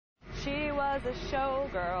She was a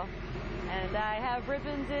showgirl, and I have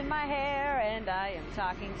ribbons in my hair, and I am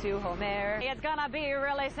talking to Homer. It's gonna be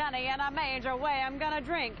really sunny in a major way. I'm gonna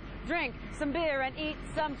drink some beer and eat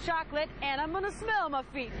some chocolate, and I'm gonna smell my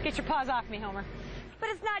feet. Get your paws off me, Homer. But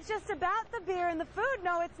it's not just about the beer and the food.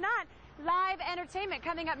 No, it's not. Live entertainment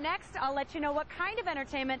coming up next. I'll let you know what kind of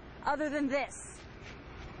entertainment other than this.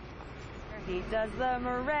 He does the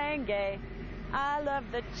merengue. I love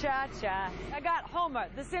the cha-cha. I got Homer,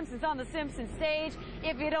 the Simpsons, on the Simpsons stage.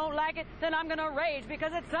 If you don't like it, then I'm gonna rage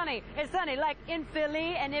because it's sunny. It's sunny like in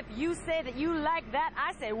Philly, and if you say that you like that,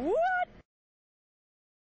 I say, woo!